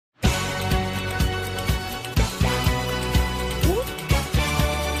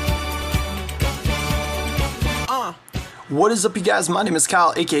What is up, you guys? My name is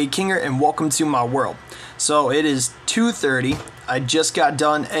Kyle, aka Kinger, and welcome to my world. So it is 2:30. I just got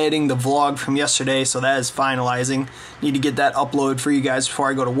done editing the vlog from yesterday, so that is finalizing. Need to get that uploaded for you guys before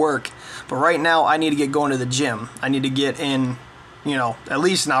I go to work. But right now, I need to get going to the gym. I need to get in, at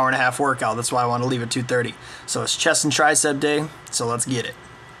least an hour and a half workout. That's why I want to leave at 2:30. So it's chest and tricep day, so let's get it.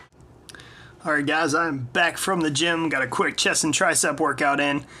 Alright guys, I'm back from the gym, got a quick chest and tricep workout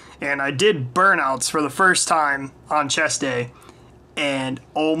in, and I did burnouts for the first time on chest day, and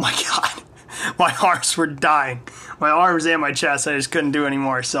oh my god, my arms were dying. My arms and my chest, I just couldn't do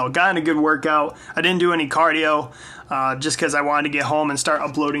anymore, so got in a good workout. I didn't do any cardio, just because I wanted to get home and start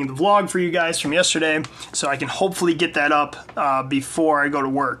uploading the vlog for you guys from yesterday, so I can hopefully get that up before I go to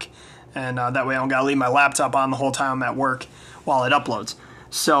work, and that way I don't gotta leave my laptop on the whole time I'm at work while it uploads.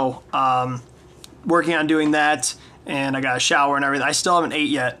 So, working on doing that, and I got a shower and everything. I still haven't ate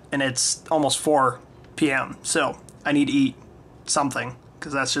yet, and it's almost 4 p.m. So I need to eat something,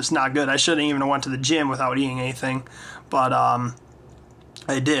 because that's just not good. I shouldn't even have went to the gym without eating anything, but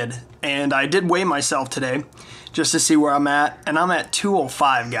I did. And I did weigh myself today, just to see where I'm at, and I'm at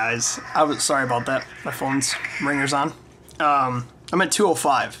 205, guys. Sorry about that. My phone's ringer's on. I'm at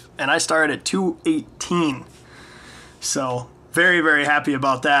 205, and I started at 218. So very, very happy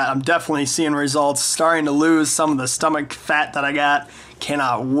about that. I'm definitely seeing results, starting to lose some of the stomach fat that I got.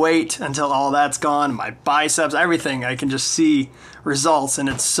 Cannot wait until all that's gone. My biceps, everything, I can just see results, and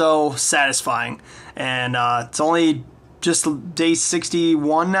it's so satisfying. And it's only just day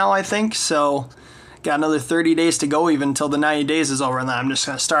 61 now, I think, so got another 30 days to go even until the 90 days is over, and then I'm just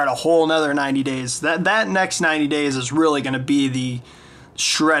going to start a whole another 90 days. That next 90 days is really going to be the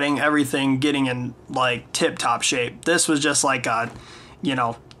shredding everything, getting in like tip-top shape. This was just like a,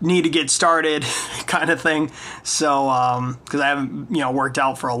 need to get started kind of thing. So, because I haven't, worked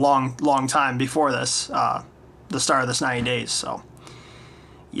out for a long time before this, the start of this 90 days. So,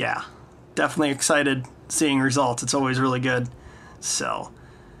 yeah, definitely excited seeing results. It's always really good. So,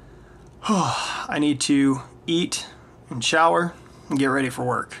 I need to eat and shower and get ready for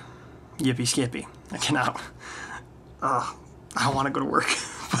work. Yippee skippy. I cannot. I don't want to go to work,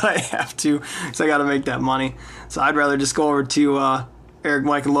 but I have to, because I got to make that money. So I'd rather just go over to Eric,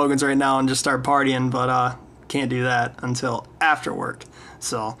 Mike, and Logan's right now and just start partying, but can't do that until after work.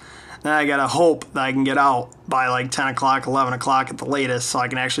 So then I got to hope that I can get out by like 10 o'clock, 11 o'clock at the latest, so I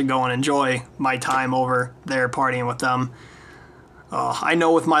can actually go and enjoy my time over there partying with them. I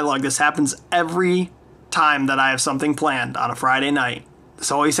know with my luck, this happens every time that I have something planned on a Friday night.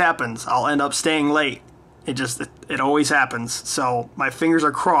 This always happens. I'll end up staying late. It always happens. So my fingers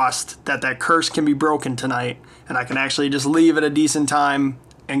are crossed that curse can be broken tonight, and I can actually just leave at a decent time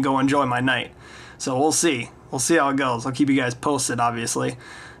and go enjoy my night. So we'll see. We'll see how it goes. I'll keep you guys posted, obviously.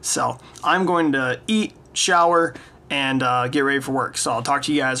 So I'm going to eat, shower, and get ready for work. So I'll talk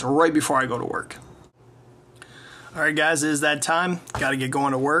to you guys right before I go to work. Alright guys, it is that time. Got to get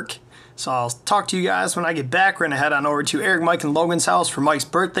going to work. So I'll talk to you guys when I get back. We're going to head on over to Eric, Mike, and Logan's house for Mike's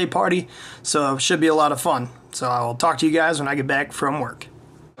birthday party. So it should be a lot of fun. So I will talk to you guys when I get back from work.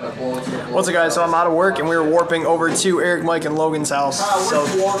 What's up guys, so I'm out of work and we were warping over to Eric, Mike, and Logan's house. So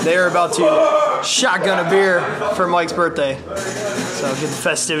they're about to shotgun a beer for Mike's birthday. So get the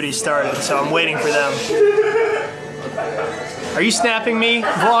festivities started. So I'm waiting for them. Are you snapping me,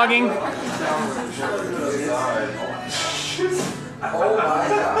 vlogging?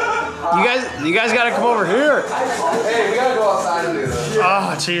 You guys gotta come over here. Hey, we gotta go outside and do this.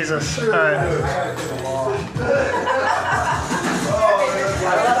 Oh, Jesus. All right.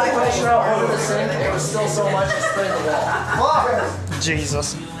 It was still so much to spray the wall.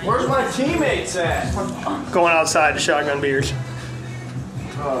 Jesus. Where's my teammates at? Going outside to shotgun beers.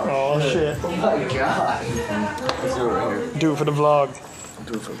 Oh, shit. Oh my god. Let's do it right here. Do it for the vlog.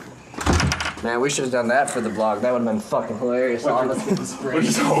 Do it for the Man, we should have done that for the vlog. That would have been fucking hilarious. Let's get the spray. We're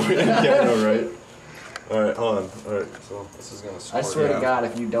just hoping in camera, right? Alright, hold on. Alright, so this is gonna I swear to God,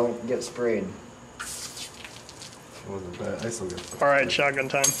 if you don't get sprayed. It wasn't bad. I still get it. Alright, shotgun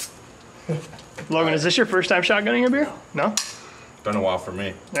time. Logan, is this your first time shotgunning a beer? No? Been a while for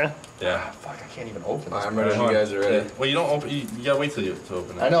me. Yeah? Yeah. Fuck, I can't even open this. I'm ready. You guys are ready. Well, you don't open. You gotta wait till you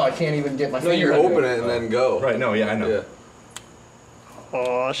open it. I know. I can't even get my No, finger. you open it and then go. Right. No. Yeah, I know. Yeah.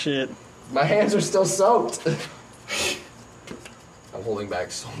 Oh shit. My hands are still soaked. I'm holding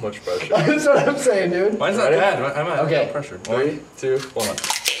back so much pressure. That's what I'm saying, dude. Mine's not bad. I'm at okay. No pressure. 3, 2, 1.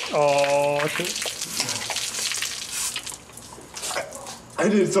 Oh shit. I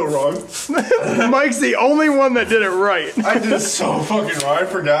did it so wrong. Mike's the only one that did it right. I did it so fucking wrong. I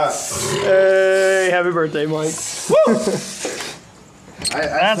forgot. Hey, happy birthday, Mike. Woo! I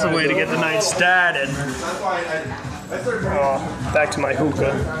That's a way to get the night started. That's why Back to my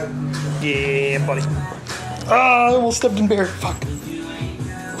hookah. Yeah, buddy. I almost stepped in bear. Fuck.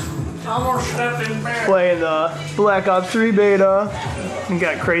 Playing the Black Ops 3 beta. We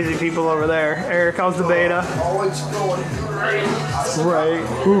got crazy people over there. Eric, how's the beta? Always going Right.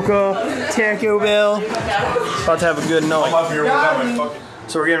 Hookah, Taco Bell. About to have a good night. I'm up here without my fucking.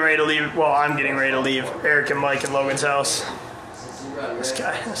 So we're getting ready to leave. Well, I'm getting ready to leave Eric and Mike and Logan's house. This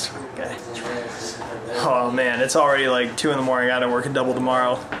guy. Oh man, it's already like 2 in the morning. I gotta work a double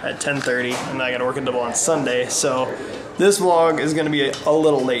tomorrow at 10:30, and I gotta work a double on Sunday. So this vlog is gonna be a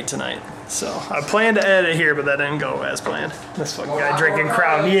little late tonight. So I planned to edit it here, but that didn't go as planned. This fucking guy drinking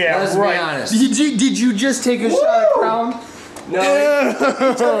Crown. Yeah, let's right. be honest. Did you just take a shot at Crown? No. You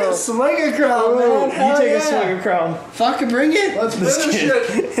took a swing of Crown, man. You take a swing of Crown. Fucking bring it. Let's finish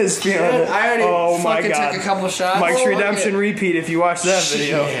it. Is feeling it. I already Oh my fucking God. took a couple shots. Mike's Redemption repeat if you watch that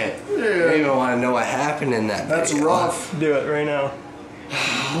video. Shit. You don't even want to know what happened in that. That's video. rough. Do it right now.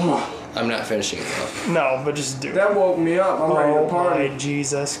 I'm not finishing it though. No, but just do it. That woke me up. I'm ready to Oh party. my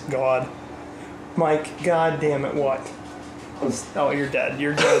Jesus God. Mike, God damn it, what? Oh, you're dead.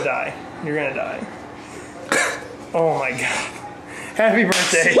 You're gonna die. You're gonna die. Oh my God. Happy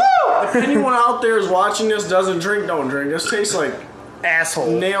birthday. If anyone out there is watching this doesn't drink, don't drink. This tastes like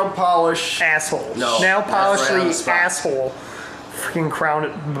Asshole. nail polish. Asshole. No, Nail that's right on the polishly spot. asshole. Freaking crown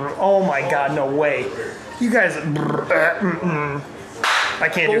it. Oh my God, no way. You guys. I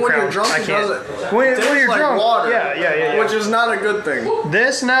can't But do when crown. you're drunk, I it can't. doesn't. When It tastes you're like drunk. water. Yeah. Which is not a good thing.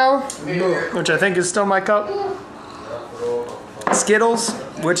 This now, which I think is still my cup. Skittles,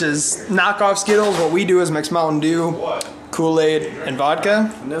 which is knockoff Skittles. What we do is mix Mountain Dew, Kool-Aid, and vodka.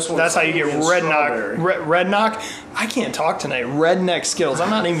 And this one's That's how you get fucking red knock. strawberry. Red knock. I can't talk tonight. Redneck Skittles. I'm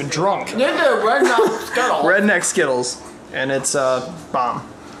not even drunk. Did the red knock Skittle? Redneck Skittles, and it's bomb.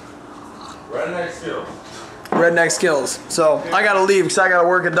 Redneck Skittle. Redneck Skittles. So I gotta leave because I gotta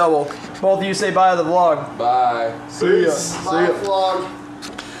work a double. Both of you say bye to the vlog. Bye. See ya. Bye, vlog.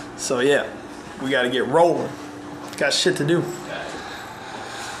 So yeah, we gotta get rolling. Got shit to do.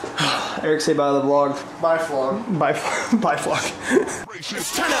 Eric, say bye to the vlog. Bye, vlog. Bye, bye vlog.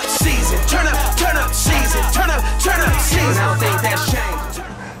 Turn up season, turn up season, turn up season. I don't think that's changed.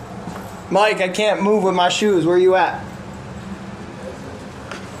 Mike, I can't move with my shoes. Where you at?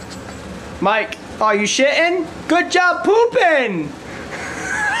 Mike, are you shitting? Good job pooping. Do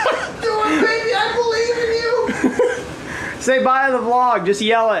it, baby. I believe in you. Say bye to the vlog. Just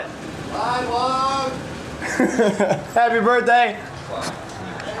yell it. Bye, vlog. Happy birthday.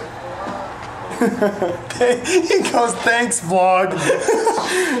 He goes, thanks, vlog.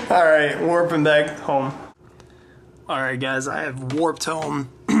 Alright, warping back home. Alright, guys, I have warped home.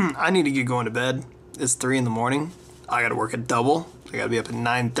 I need to get going to bed. It's 3 in the morning. I gotta work a double. I gotta be up at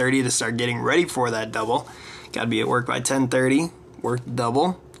 9:30 to start getting ready for that double. Gotta be at work by 10:30, work the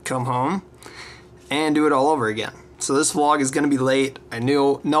double, come home, and do it all over again. So this vlog is gonna be late. I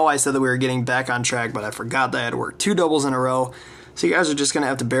said that we were getting back on track, but I forgot that I had to work 2 doubles in a row. So you guys are just gonna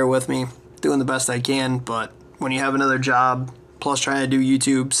have to bear with me. Doing the best I can, but when you have another job plus trying to do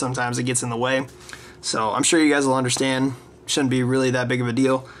YouTube, sometimes it gets in the way. So I'm sure you guys will understand. Shouldn't be really that big of a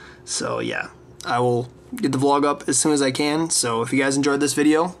deal. So yeah, I will get the vlog up as soon as I can. So if you guys enjoyed this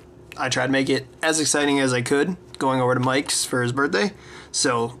video, I tried to make it as exciting as I could going over to Mike's for his birthday.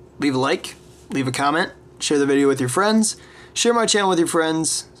 So leave a like, leave a comment, share the video with your friends, share my channel with your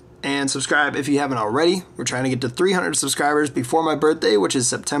friends, and subscribe if you haven't already. We're trying to get to 300 subscribers before my birthday, which is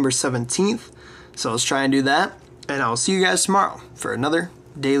September 17th. So let's try and do that. And I'll see you guys tomorrow for another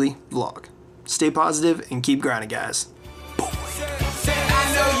daily vlog. Stay positive and keep grinding, guys.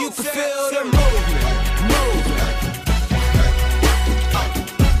 I know you can feel